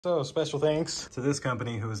So special thanks to this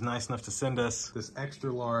company who was nice enough to send us this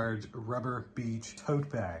extra large rubber beach tote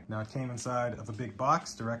bag. Now it came inside of a big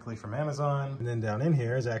box directly from Amazon. And then down in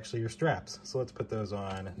here is actually your straps. So let's put those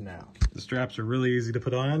on now. The straps are really easy to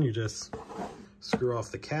put on. You just screw off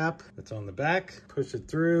the cap that's on the back, push it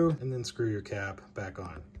through, and then screw your cap back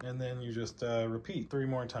on. And then you just repeat 3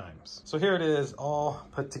 more times. So here it is all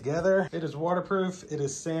put together. It is waterproof, it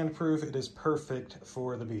is sandproof, it is perfect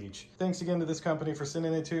for the beach. Thanks again to this company for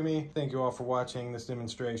sending it to me. Thank you all for watching this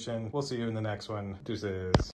demonstration. We'll see you in the next one. Deuces.